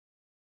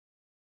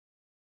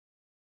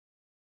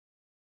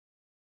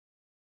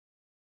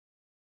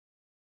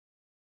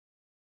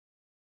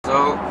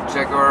So,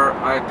 Jaguar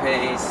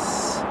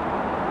I-Pace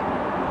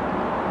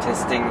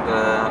testing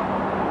the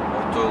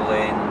auto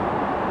lane,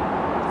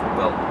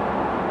 well,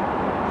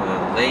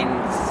 the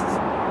lanes,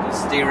 the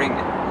steering,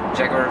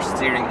 Jaguar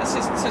steering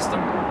assist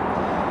system.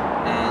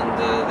 And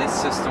this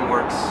system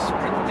works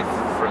pretty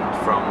different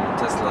from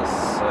Tesla's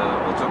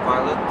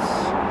autopilot.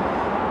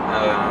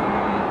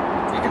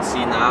 You can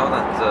see now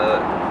that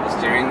the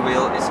steering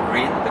wheel is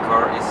green, the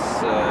car is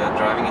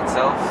driving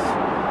itself,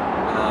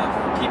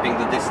 keeping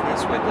the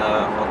distance with the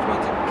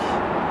automatic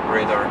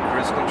radar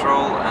cruise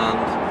control, and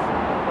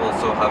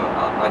also have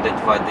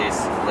identified these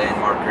lane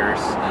markers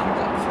and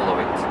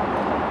follow it.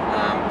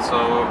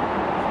 So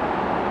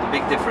the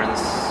big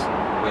difference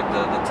with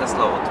the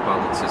Tesla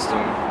autopilot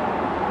system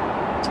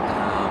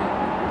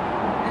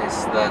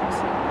is that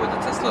with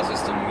the Tesla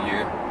system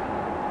you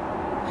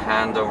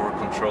hand over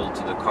control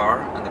to the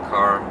car, and the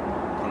car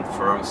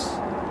confirms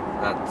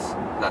that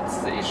that's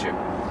the issue,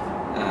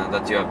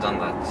 that you have done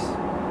that.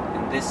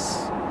 In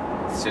this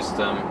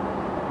system,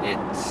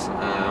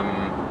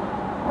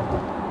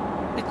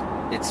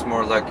 it's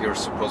more like you're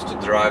supposed to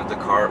drive the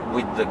car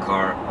with the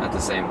car at the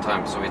same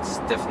time, so it's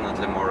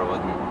definitely more of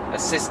an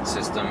assist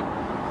system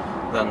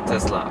than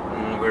Tesla,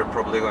 and we're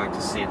probably going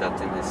to see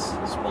that in this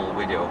small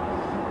video.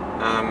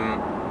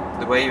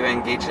 The way you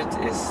engage it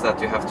is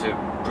that you have to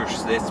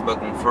push this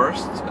button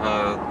first,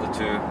 the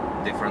two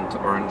different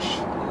orange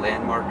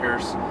lane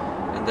markers,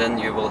 and then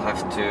you will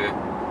have to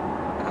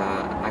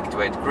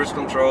activate cruise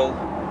control.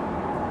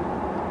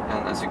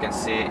 And as you can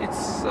see,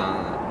 it's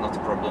not a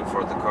problem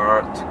for the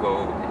car to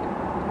go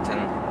 10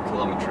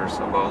 kilometers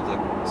above the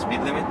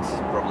speed limit,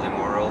 probably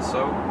more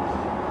also.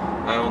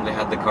 I only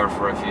had the car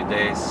for a few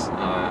days.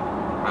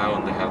 I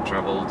only have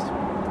traveled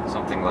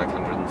something like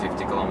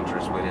 150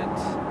 kilometers with it.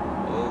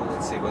 Oh,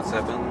 let's see what's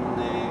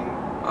happening.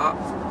 Ah,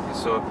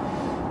 so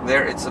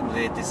there it's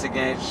suddenly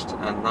disengaged,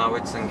 and now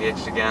it's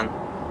engaged again.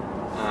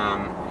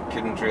 It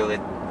couldn't really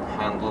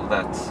handle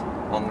that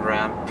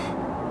on-ramp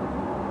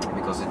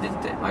because it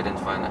didn't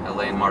identify a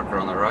lane marker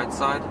on the right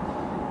side.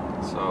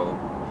 So,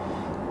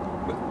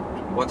 but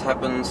what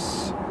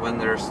happens when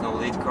there's no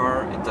lead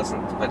car? It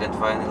doesn't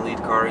identify any lead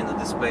car in the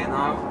display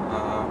now.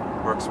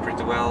 Works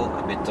pretty well.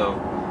 A bit of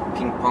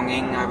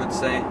ping-ponging, I would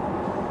say.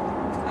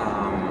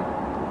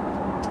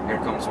 Here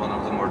comes one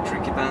of the more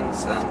tricky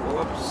bands, and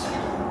whoops.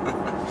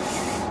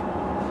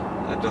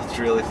 I don't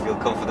really feel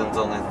confident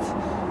on it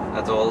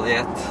at all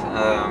yet.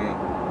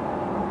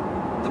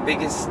 The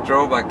biggest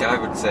drawback, I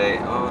would say,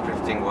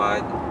 drifting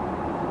wide.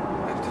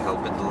 I have to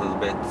help it a little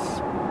bit.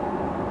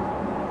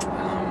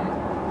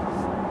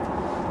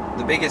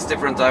 The biggest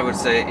difference, I would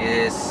say,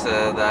 is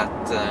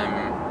that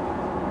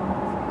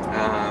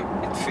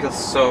it feels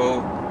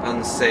so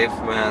unsafe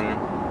when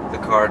the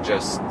car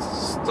just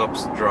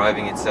stops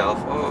driving itself.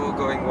 Oh,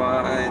 going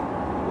wide,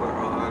 where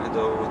I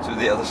go to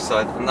the other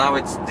side. And now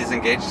it's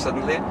disengaged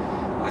suddenly.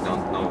 I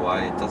don't know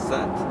why it does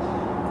that.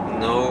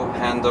 No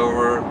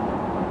handover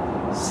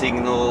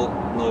signal,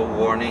 no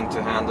warning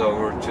to hand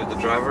over to the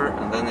driver,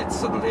 and then it's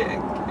suddenly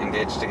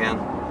engaged again,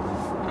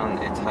 and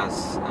it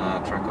has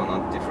track on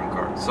a different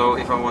car. So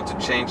if I want to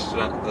change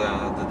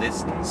the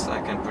distance, I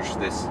can push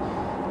this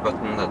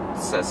button that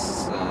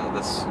says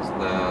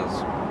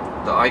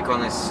the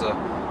icon is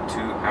 2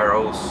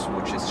 arrows,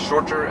 which is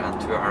shorter, and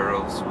 2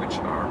 arrows which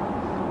are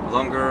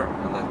longer,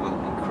 and that will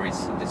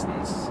increase the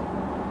distance.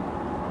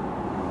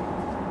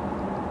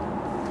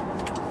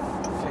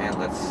 Okay,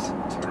 let's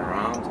turn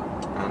around.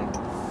 And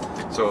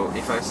so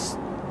if I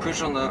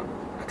push on the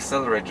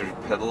accelerator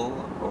pedal,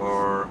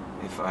 or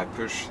if I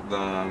push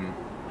the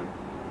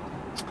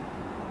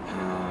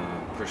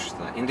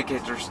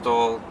indicator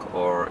stalk,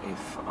 or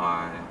if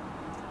I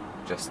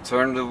just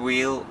turn the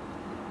wheel,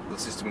 the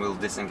system will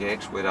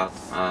disengage without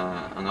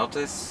a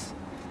notice,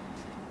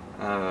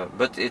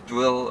 but it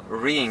will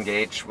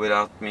re-engage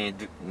without me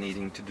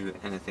needing to do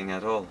anything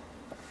at all.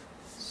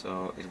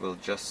 So it will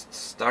just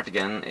start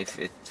again if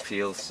it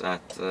feels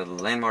that the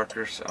lane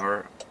markers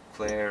are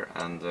clear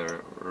and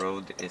the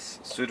road is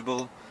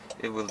suitable.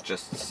 It will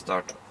just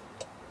start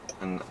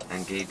and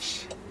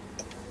engage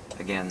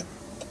again.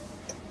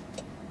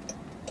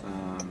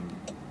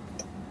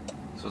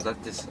 So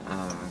that is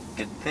a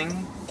good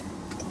thing,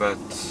 but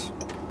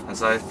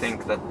as I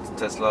think that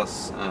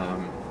Tesla's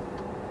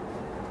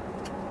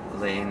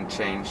lane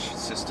change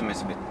system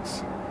is a bit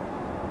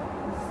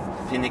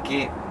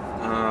finicky.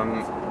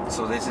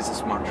 So this is a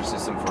smarter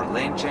system for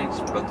lane change,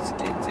 but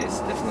it is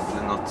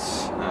definitely not.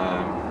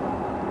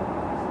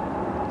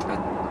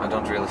 I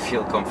don't really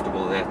feel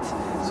comfortable yet.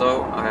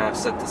 So I have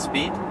set the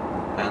speed,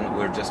 and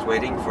we're just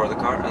waiting for the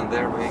car, and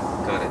there we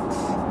got it.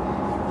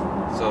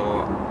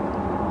 So,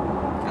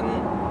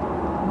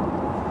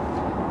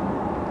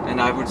 and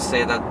I would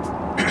say that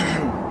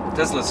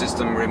Tesla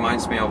system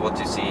reminds me of what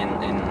you see in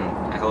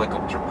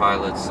helicopter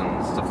pilots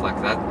and stuff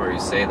like that, where you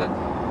say that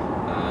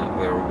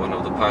where one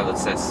of the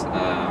pilots says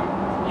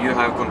you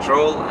have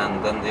control,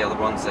 and then the other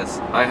one says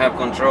I have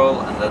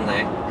control, and then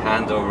they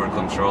hand over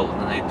control,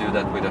 and they do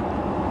that with a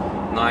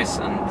nice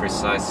and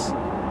precise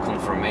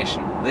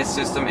confirmation. This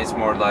system is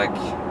more like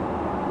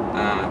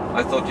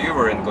I thought you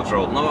were in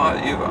control. No,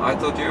 I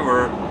thought you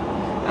were,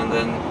 and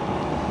then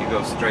you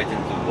go straight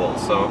into the wall.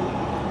 So,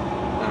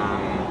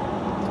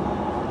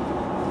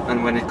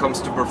 and when it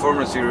comes to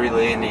performance, you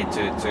really need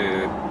to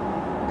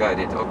guide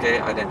it. Okay,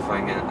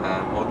 identifying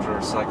a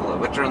motorcycle, a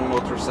veteran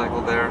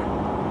motorcycle there.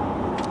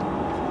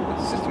 But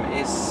the system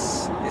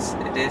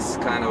is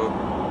kind of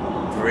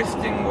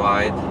drifting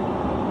wide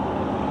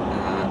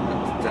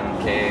at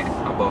 10k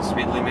above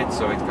speed limit,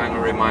 so it kind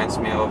of reminds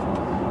me of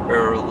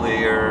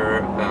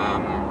earlier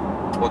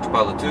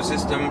autopilot 2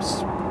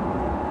 systems.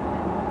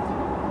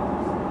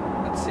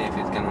 Let's see if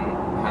it can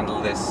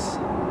handle this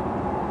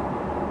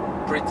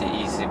pretty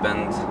easy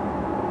bend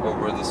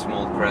over the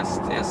small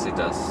crest. Yes, it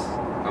does.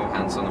 No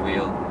hands on the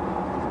wheel.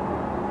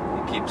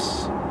 It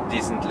keeps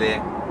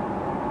decently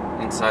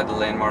inside the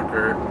lane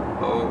marker.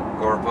 Oh,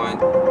 gore point.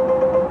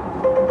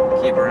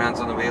 Keep her hands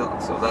on the wheel.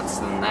 So that's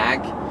the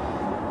nag.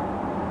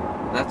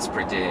 That's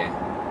pretty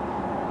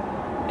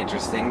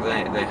interesting.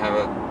 They have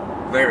a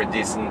very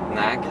decent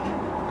nag.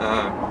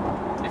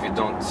 If it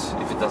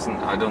doesn't,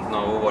 I don't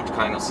know what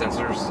kind of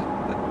sensors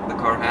the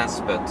car has,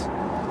 but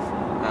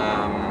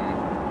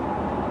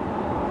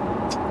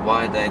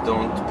why they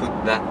don't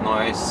put that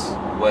noise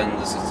when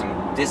the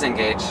system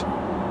disengaged,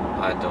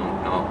 I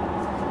don't know.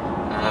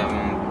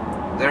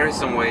 There is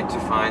some way to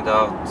find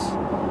out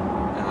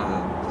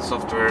the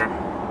software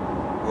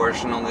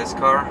version on this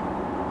car.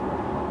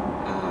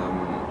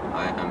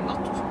 I am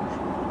not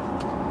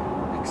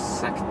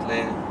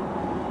exactly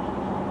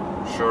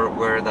sure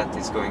where that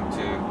is going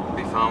to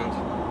be found.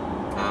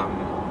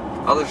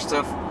 Other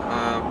stuff,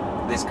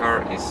 this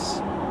car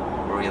is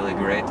really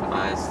great.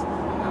 I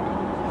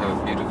have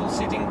a beautiful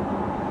seating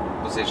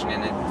position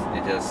in it.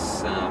 It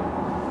has an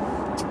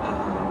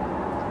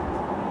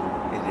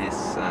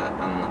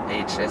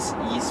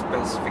HSE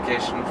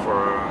specification for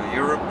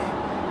Europe,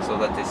 so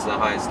that is the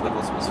highest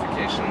level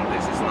specification.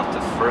 This is not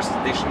the first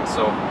edition,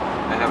 so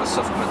I have a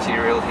soft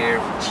material here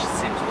which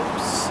seems,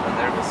 oops, and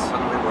there we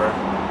suddenly were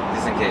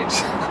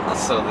disengaged.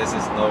 So this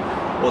is no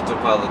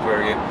autopilot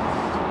where you,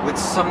 with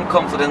some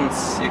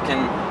confidence, you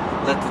can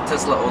let the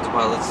Tesla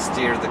autopilot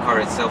steer the car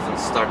itself and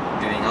start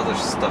doing other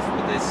stuff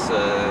with this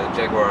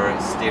Jaguar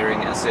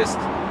steering assist.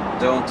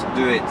 Don't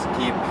do it.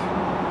 Keep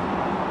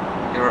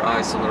your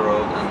eyes on the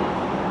road and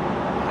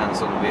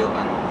hands on the wheel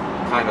and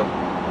kind of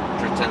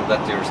pretend that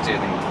you're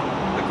steering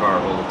the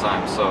car all the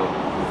time. So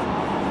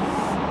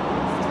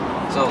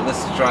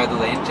let's try the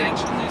lane change,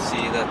 and you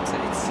see that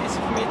it's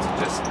easy for me to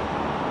just do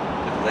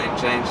the lane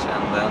change,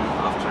 and then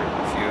after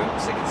a few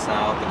seconds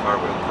now the car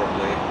will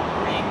probably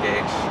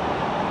re-engage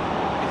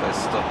if I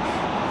stop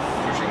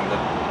pushing the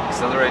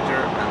accelerator,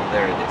 and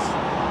there it is.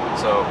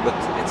 So, but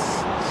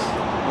it's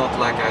not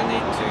like I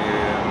need to,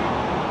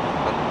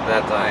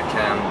 that I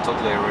can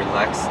totally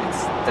relax.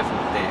 It's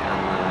definitely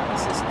an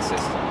assist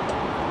system.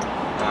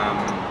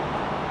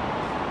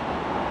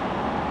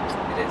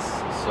 It is.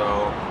 So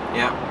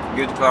yeah,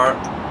 good car,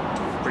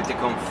 pretty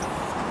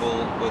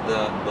comfortable with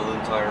the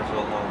balloon tires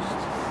almost.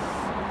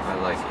 I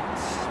like it.